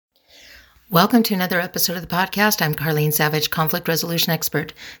Welcome to another episode of the podcast. I'm Carlene Savage, conflict resolution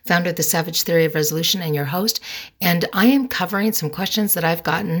expert, founder of the Savage Theory of Resolution, and your host. And I am covering some questions that I've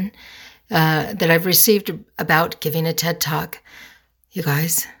gotten, that I've received about giving a TED Talk. You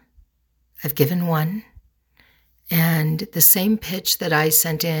guys, I've given one, and the same pitch that I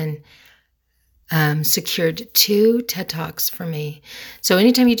sent in secured 2 TED Talks for me. So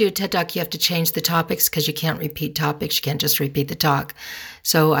anytime you do a TED Talk, you have to change the topics because you can't repeat topics. You can't just repeat the talk.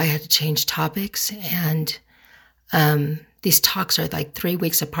 So I had to change topics, and these talks are like 3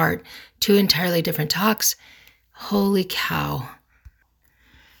 weeks apart, 2 entirely different talks. Holy cow.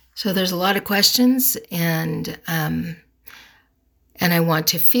 So there's a lot of questions, and I want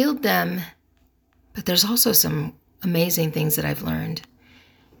to field them, but there's also some amazing things that I've learned.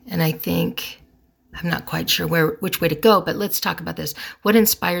 And I think I'm not quite sure which way to go, but let's talk about this. What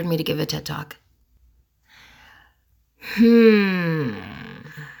inspired me to give a TED Talk?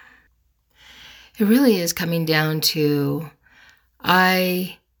 It really is coming down to,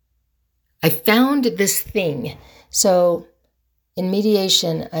 I found this thing. So in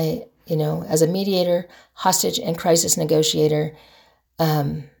mediation, as a mediator, hostage, and crisis negotiator,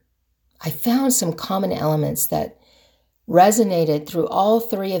 I found some common elements that resonated through all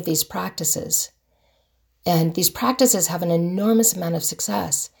 3 of these practices. And these practices have an enormous amount of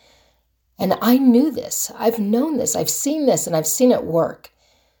success. And I knew this. I've known this. I've seen this, and I've seen it work.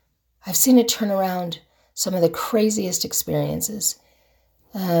 I've seen it turn around some of the craziest experiences,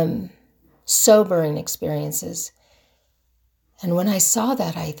 sobering experiences. And when I saw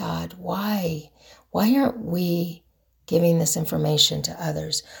that, I thought, why aren't we giving this information to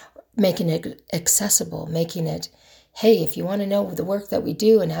others, making it accessible, making it, hey, if you want to know the work that we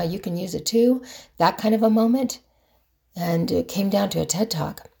do and how you can use it too, that kind of a moment. And it came down to a TED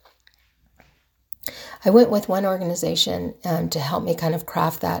Talk. I went with one organization to help me kind of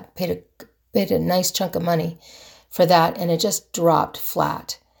craft that, paid a nice chunk of money for that, and it just dropped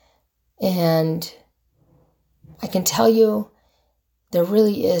flat. And I can tell you, there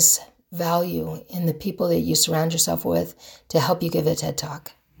really is value in the people that you surround yourself with to help you give a TED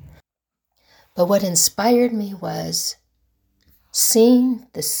Talk. But what inspired me was seeing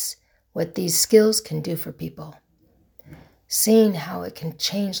what these skills can do for people, seeing how it can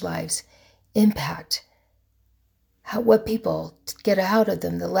change lives, impact, what people get out of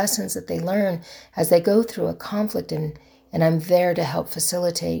them, the lessons that they learn as they go through a conflict, and I'm there to help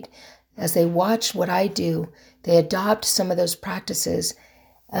facilitate. As they watch what I do, they adopt some of those practices,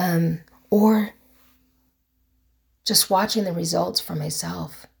 or just watching the results for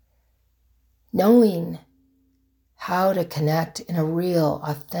myself. Knowing how to connect in a real,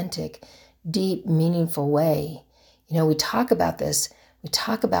 authentic, deep, meaningful way. We talk about this. We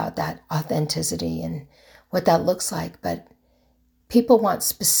talk about that authenticity and what that looks like, but people want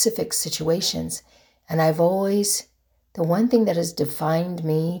specific situations. And the one thing that has defined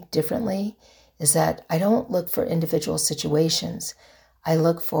me differently is that I don't look for individual situations. I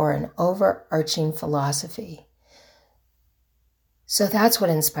look for an overarching philosophy. So that's what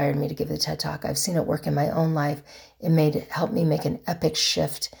inspired me to give the TED Talk. I've seen it work in my own life. It helped me make an epic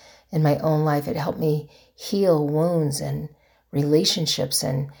shift in my own life. It helped me heal wounds and relationships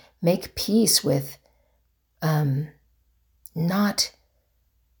and make peace with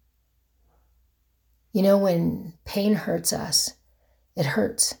when pain hurts us, it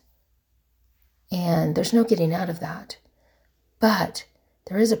hurts. And there's no getting out of that. But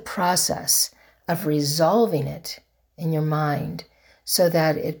there is a process of resolving it in your mind, so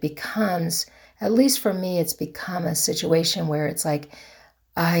that it becomes, at least for me, it's become a situation where it's like,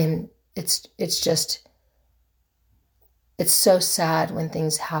 it's so sad when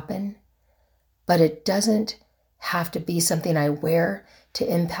things happen, but it doesn't have to be something I wear to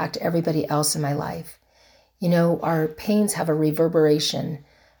impact everybody else in my life. Our pains have a reverberation.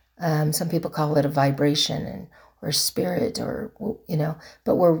 Some people call it a vibration or spirit,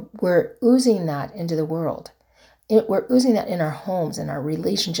 but we're oozing that into the world. We're oozing that in our homes, in our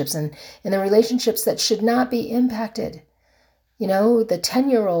relationships, and in the relationships that should not be impacted. The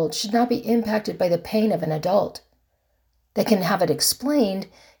 10-year-old should not be impacted by the pain of an adult. They can have it explained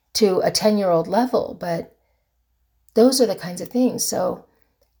to a 10-year-old level, but those are the kinds of things. So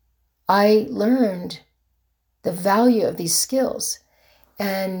I learned the value of these skills.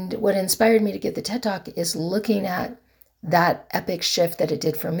 And what inspired me to give the TED Talk is looking at that epic shift that it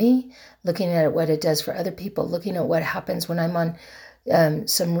did for me, looking at what it does for other people, looking at what happens when I'm on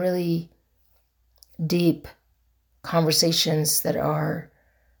some really deep conversations that are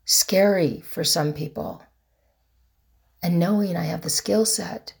scary for some people, and knowing I have the skill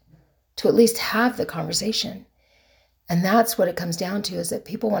set to at least have the conversation. And that's what it comes down to, is that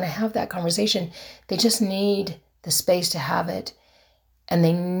people want to have that conversation. They just need the space to have it. And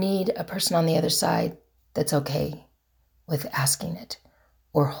they need a person on the other side that's okay with asking it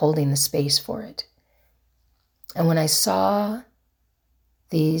or holding the space for it. And when I saw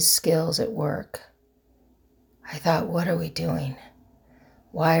these skills at work, I thought, what are we doing?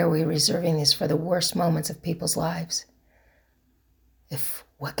 Why are we reserving these for the worst moments of people's lives?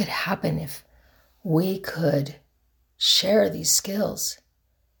 What could happen if we could share these skills,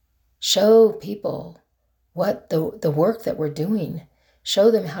 show people what the work that we're doing,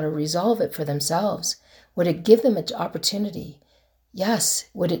 show them how to resolve it for themselves? Would it give them an opportunity? Yes.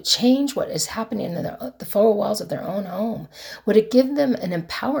 Would it change what is happening in the four walls of their own home? Would it give them an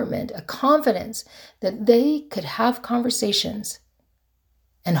empowerment, a confidence that they could have conversations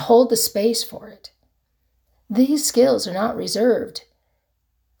and hold the space for it? These skills are not reserved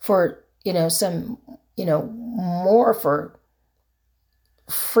for, some, more for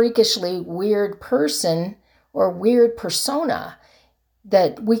freakishly weird person or weird persona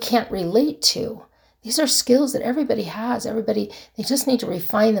that we can't relate to. These are skills that everybody has. They just need to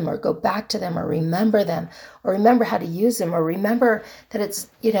refine them or go back to them or remember them or remember how to use them or remember that it's,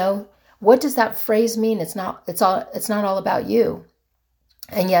 what does that phrase mean? It's not all about you.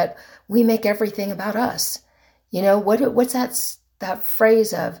 And yet we make everything about us. What's that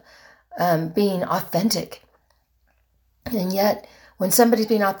phrase of being authentic? And yet when somebody's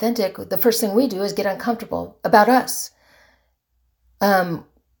being authentic, the first thing we do is get uncomfortable about us.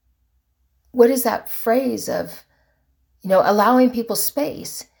 What is that phrase of, allowing people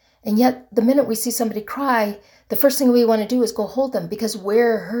space? And yet the minute we see somebody cry, the first thing we want to do is go hold them because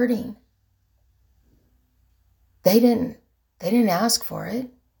we're hurting. They didn't ask for it.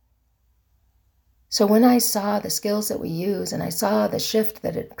 So when I saw the skills that we use and I saw the shift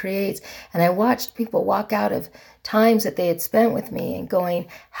that it creates, and I watched people walk out of times that they had spent with me and going,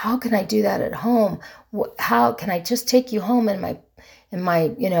 how can I do that at home? How can I just take you home in my, can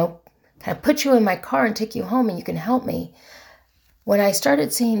I put you in my car and take you home and you can help me? When I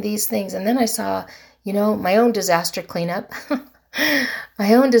started seeing these things, and then I saw, my own disaster cleanup,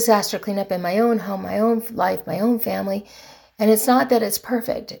 my own disaster cleanup in my own home, my own life, my own family. And it's not that it's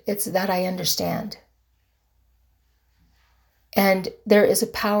perfect, it's that I understand. And there is a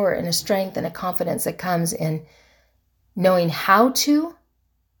power and a strength and a confidence that comes in knowing how to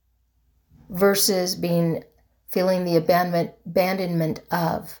versus feeling the abandonment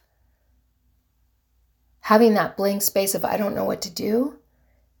of. Having that blank space of I don't know what to do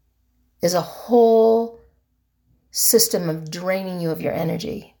is a whole system of draining you of your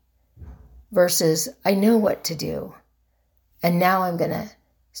energy versus I know what to do. And now I'm going to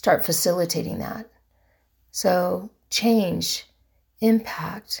start facilitating that. So change,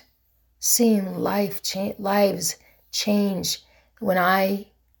 impact, seeing lives change when I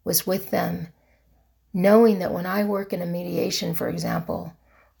was with them, knowing that when I work in a mediation, for example,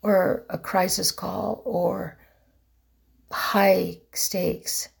 or a crisis call or high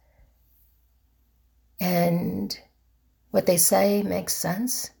stakes, and what they say makes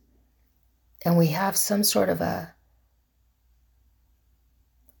sense, and we have some sort of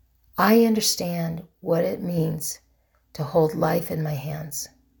I understand what it means to hold life in my hands.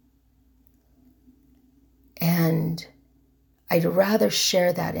 And I'd rather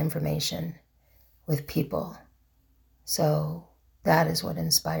share that information with people. So that is what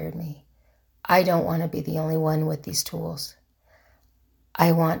inspired me. I don't want to be the only one with these tools.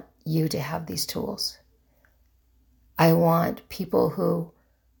 I want you to have these tools. I want people who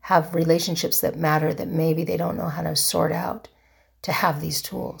have relationships that matter that maybe they don't know how to sort out to have these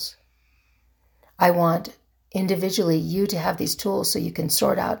tools. I want individually you to have these tools so you can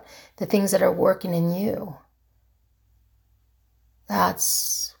sort out the things that are working in you.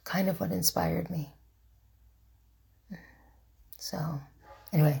 That's kind of what inspired me. So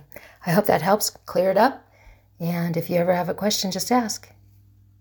anyway, I hope that helps clear it up. And if you ever have a question, just ask.